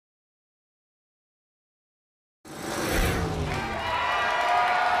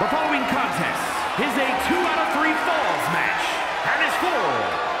The following contest is a 2 out of 3 falls match and is for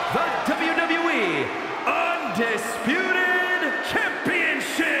the WWE Undisputed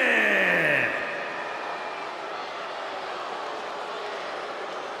Championship.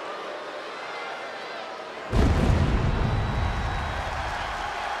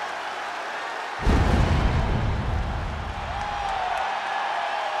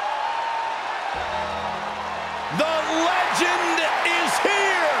 The legend is here!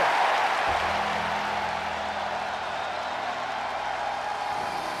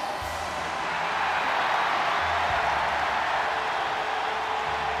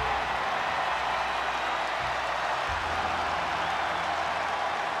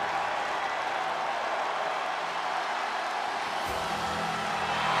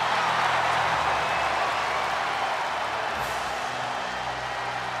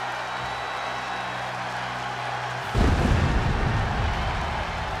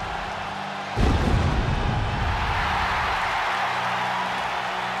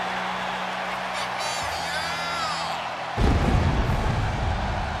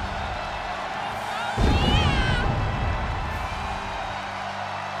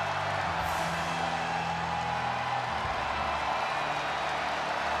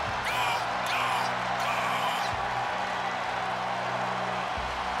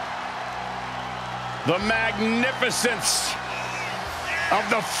 The magnificence of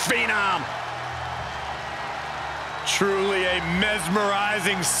the Phenom. Truly a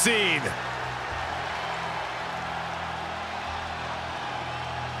mesmerizing scene.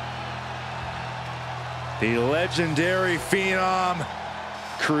 The legendary Phenom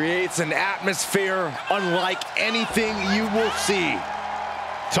creates an atmosphere unlike anything you will see.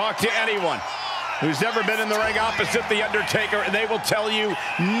 Talk to anyone who's ever been in the ring opposite the Undertaker, and they will tell you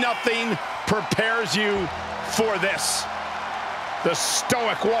nothing prepares you for this. The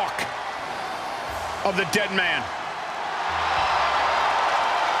stoic walk of the dead man.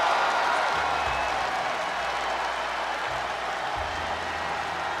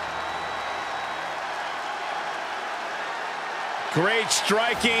 Great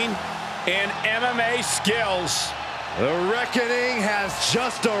striking and MMA skills. The reckoning has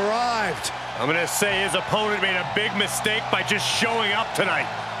just arrived. I'm gonna say his opponent made a big mistake by just showing up tonight.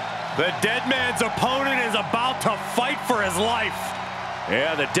 The dead man's opponent is about to fight for his life.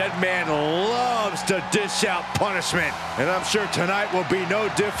 Yeah, the dead man loves to dish out punishment, and I'm sure tonight will be no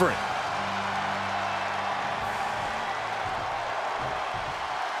different.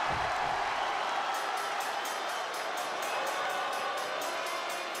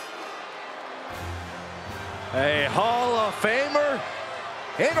 A Hall of Famer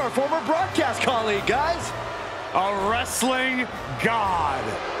and our former broadcast colleague, guys. A wrestling god.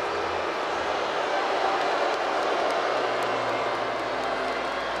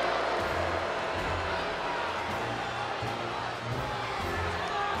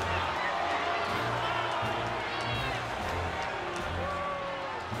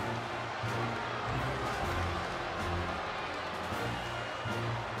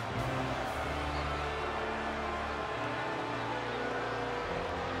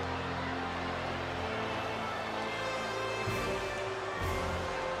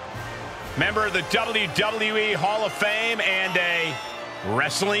 Member of the WWE Hall of Fame and a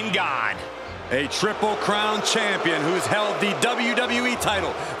wrestling god. A Triple Crown champion who's held the WWE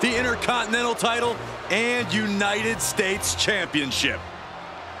title, the Intercontinental title, and United States Championship.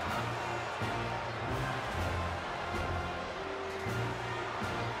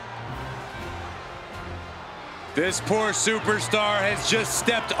 This poor superstar has just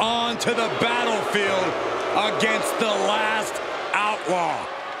stepped onto the battlefield against the last outlaw.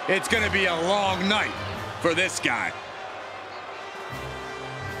 It's going to be a long night for this guy.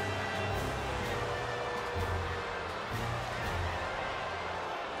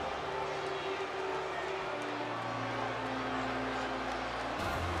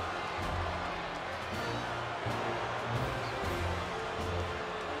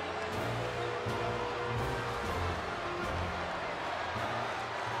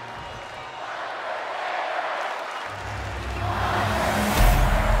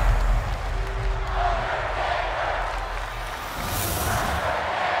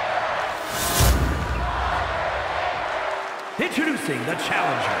 Introducing the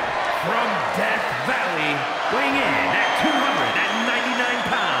challenger from Death Valley, weighing in at 299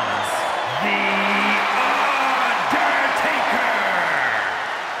 pounds, the Undertaker.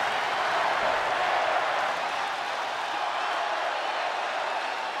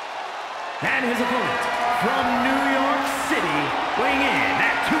 And his opponent from New York City, weighing in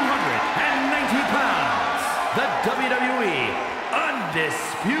at 290 pounds, the WWE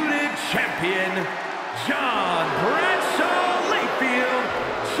Undisputed John Bradshaw Layfield,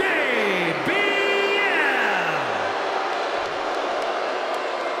 JBL.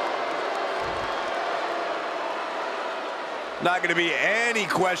 Not going to be any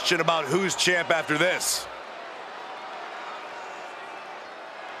question about who's champ after this.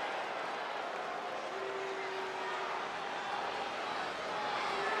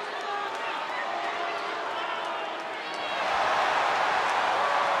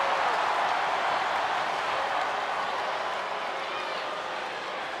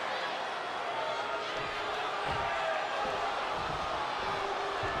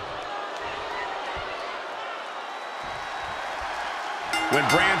 When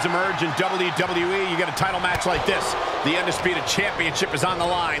brands emerge in WWE, you get a title match like this. The Undisputed Championship is on the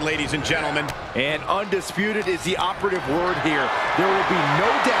line, ladies and gentlemen. And undisputed is the operative word here. There will be no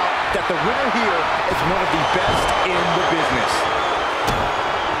doubt that the winner here is one of the best in the business.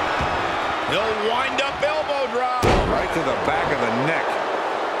 He'll wind up elbow drop. Right to the back of the neck.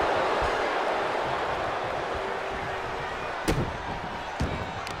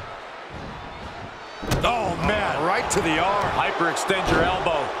 Oh, man, right to the arm. Hyperextend your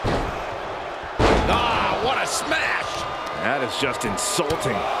elbow. Ah, what a smash! That is just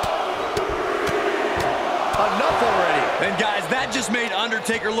insulting. Enough already. And guys, that just made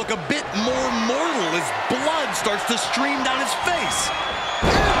Undertaker look a bit more mortal as blood starts to stream down his face.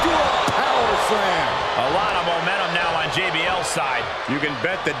 Into a power slam. A lot of momentum now on JBL's side. You can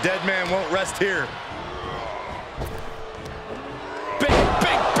bet the dead man won't rest here. Big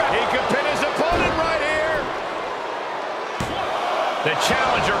back. He could pin his opponent right here. The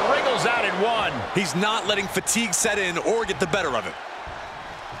challenger wriggles out in one. He's not letting fatigue set in or get the better of it.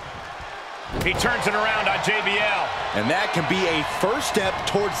 He turns it around on JBL. And that can be a first step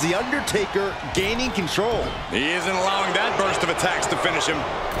towards the Undertaker gaining control. He isn't allowing that burst of attacks to finish him.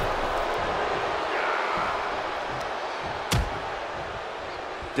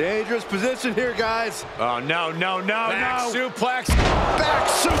 Dangerous position here, guys. Oh, no. Back suplex. Back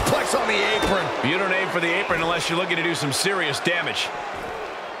suplex on the apron. You don't aim for the apron unless you're looking to do some serious damage.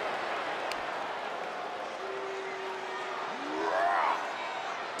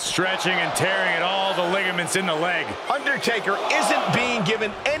 Stretching and tearing at all the ligaments in the leg. Undertaker isn't being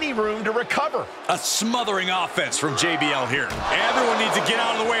given any room to recover. A smothering offense from JBL here. Everyone needs to get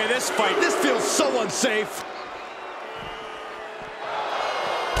out of the way of this fight. This feels so unsafe.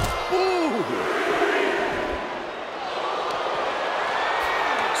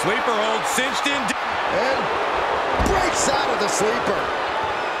 Sleeper hold cinched in. And breaks out of the sleeper.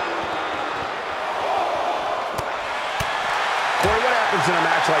 Corey, what happens in a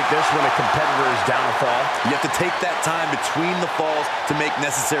match like this when a competitor is down a fall? You have to take that time between the falls to make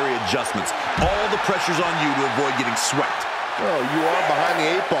necessary adjustments. All the pressure's on you to avoid getting swept. Oh, you are behind the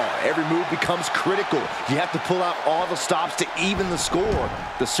 8 ball. Every move becomes critical. You have to pull out all the stops to even the score.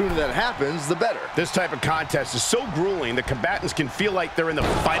 The sooner that happens, the better. This type of contest is so grueling, the combatants can feel like they're in the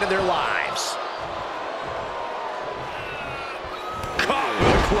fight of their lives. Caught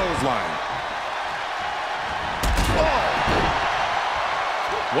with a clothesline. Oh.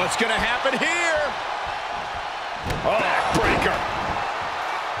 What's going to happen here? Oh, backbreaker.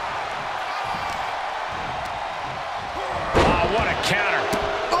 What a counter.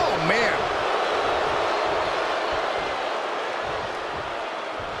 Oh, man.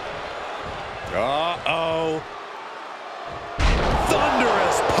 Uh-oh.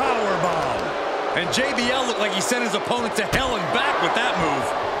 Thunderous powerbomb. And JBL looked like he sent his opponent to hell and back with that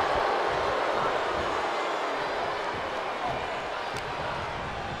move.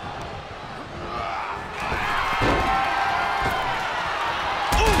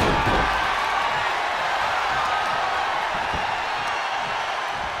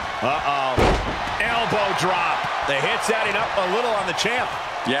 Uh-oh. Elbow drop. The hit's adding up a little on the champ.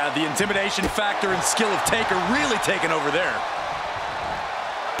 Yeah, the intimidation factor and skill of Taker really taking over there.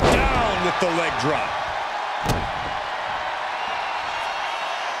 Down with the leg drop.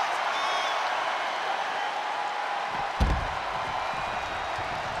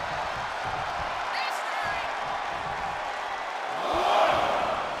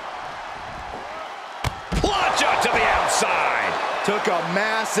 Plunge out to the outside. Took a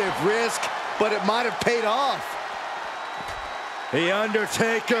massive risk, but it might have paid off. The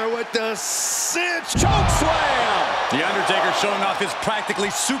Undertaker with the cinch choke slam. The Undertaker showing off his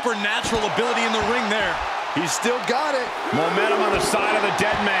practically supernatural ability in the ring there. He's still got it. Momentum on the side of the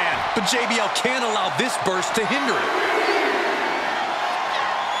dead man. But JBL can't allow this burst to hinder it.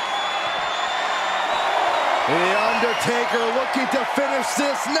 The Undertaker looking to finish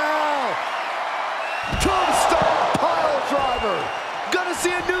this now. Tombstone pile driver. Gonna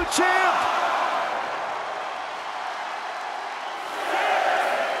see a new champ.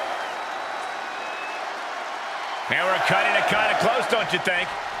 And we're cutting it kind of close, don't you think?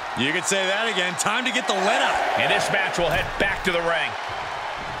 You could say that again. Time to get the lead up. And this match will head back to the ring.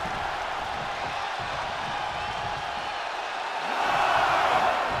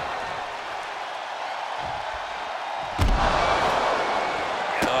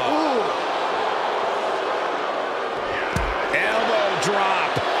 Elbow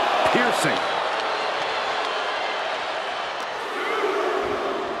drop. Piercing.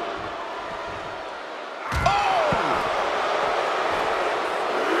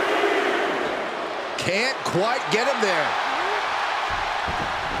 Can't quite get him there.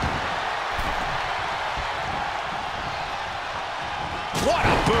 What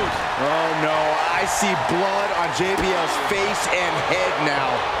a boot. Oh no, I see blood on JBL's face and head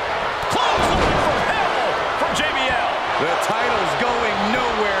now. Clothesline from hell from JBL. The title's going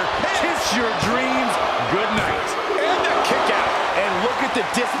nowhere. Kiss your dreams. Good night. And the kick out. And look at the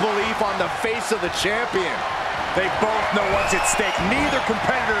disbelief on the face of the champion. They both know what's at stake. Neither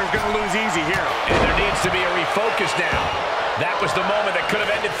competitor is going to lose easy here. And there needs to be a refocus now. That was the moment that could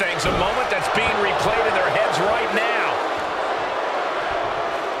have ended things. A moment that's being replayed in their heads right now.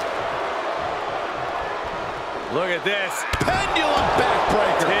 Look at this. Pendulum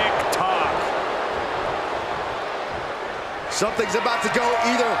backbreaker. Tick-tock. Something's about to go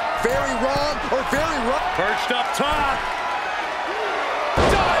either very wrong or very wrong. Perched up top.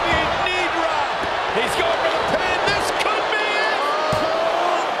 Diving knee drop. He's going for the pin. This could be it.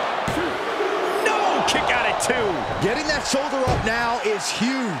 No, kick out at 2. Getting that shoulder up now is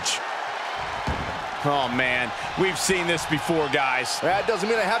huge. Oh, man. We've seen this before, guys. That doesn't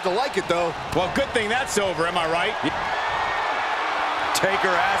mean I have to like it, though. Well, good thing that's over, am I right? Taker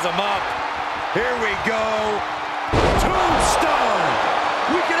has him up. Here we go. Tombstone.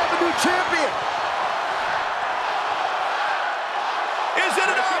 We can have a new champion. Is it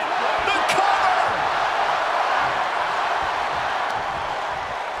enough? The cover!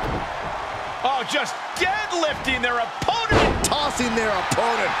 Oh, just deadlifting their opponent. Tossing their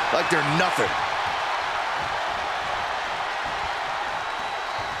opponent like they're nothing.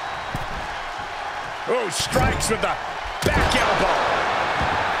 Oh, strikes with the back elbow.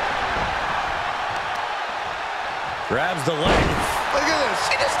 Grabs the leg. Look at this.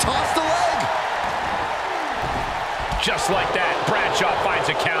 He just tossed the leg. Just like that, Bradshaw finds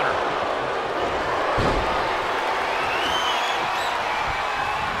a counter.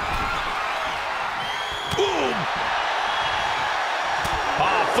 Boom!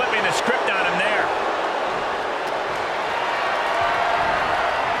 Oh, flipping the script on him there.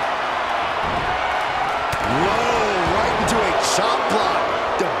 Low, right into a chop block.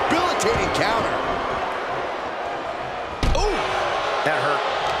 Debilitating counter. Ooh! That hurt.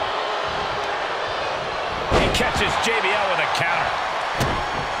 He catches JBL with a counter.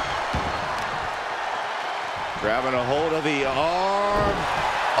 Grabbing a hold of the arm.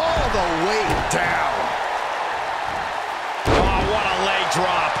 All the way down. Oh, what a leg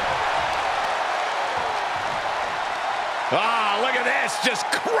drop. Ah, look at this, just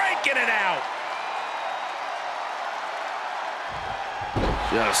cranking it out.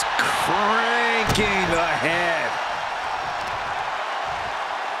 Just cranking the head.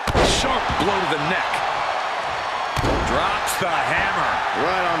 Sharp blow to the neck. Drops the hammer.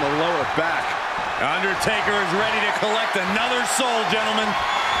 Right on the lower back. Undertaker is ready to collect another soul, gentlemen.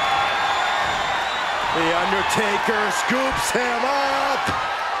 The Undertaker scoops him up.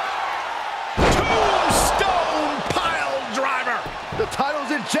 Tombstone pile driver. The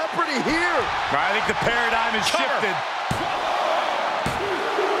title's in jeopardy here. I think the paradigm has shifted.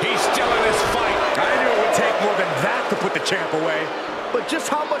 He's still in this fight. I knew it would take more than that to put the champ away. But just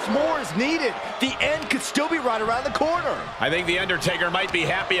how much more is needed? The end could still be right around the corner. I think the Undertaker might be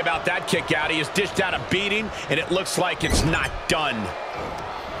happy about that kick out. He has dished out a beating, and it looks like it's not done.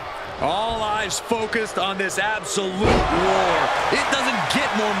 All eyes focused on this absolute war. It doesn't get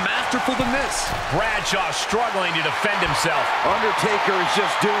more masterful than this. Bradshaw struggling to defend himself. Undertaker is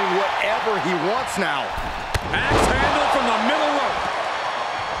just doing whatever he wants now. Axe handle from the middle rope.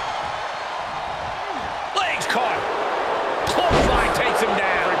 Legs caught. Clothesline takes him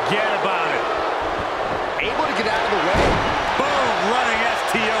down. Forget about it. Able to get out of the way. Boom, running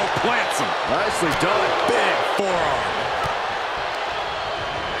STO plants him. Nicely done. Big forearm.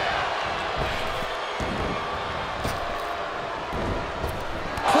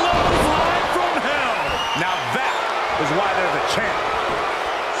 Clothesline from hell. Now that is why they're the champ.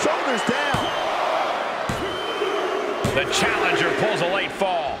 Shoulders down. The challenger pulls a late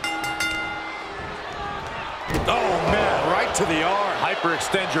fall. Oh, man. Right to the arm.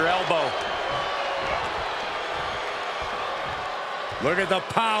 Hyperextend your elbow. Look at the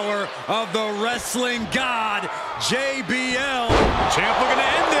power of the wrestling god, JBL. Champ looking to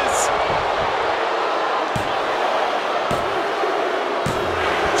end this.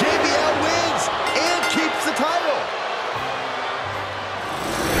 JBL wins and keeps the title.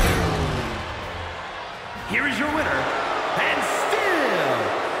 Here is your winner, and still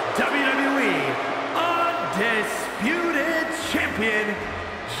WWE Undisputed Champion,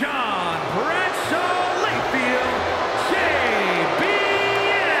 John Bradshaw Layfield, JBL.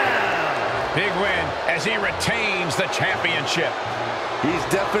 Big win as he retains the championship. He's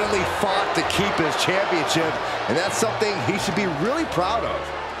definitely fought to keep his championship, and that's something he should be really proud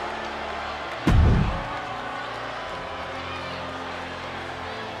of.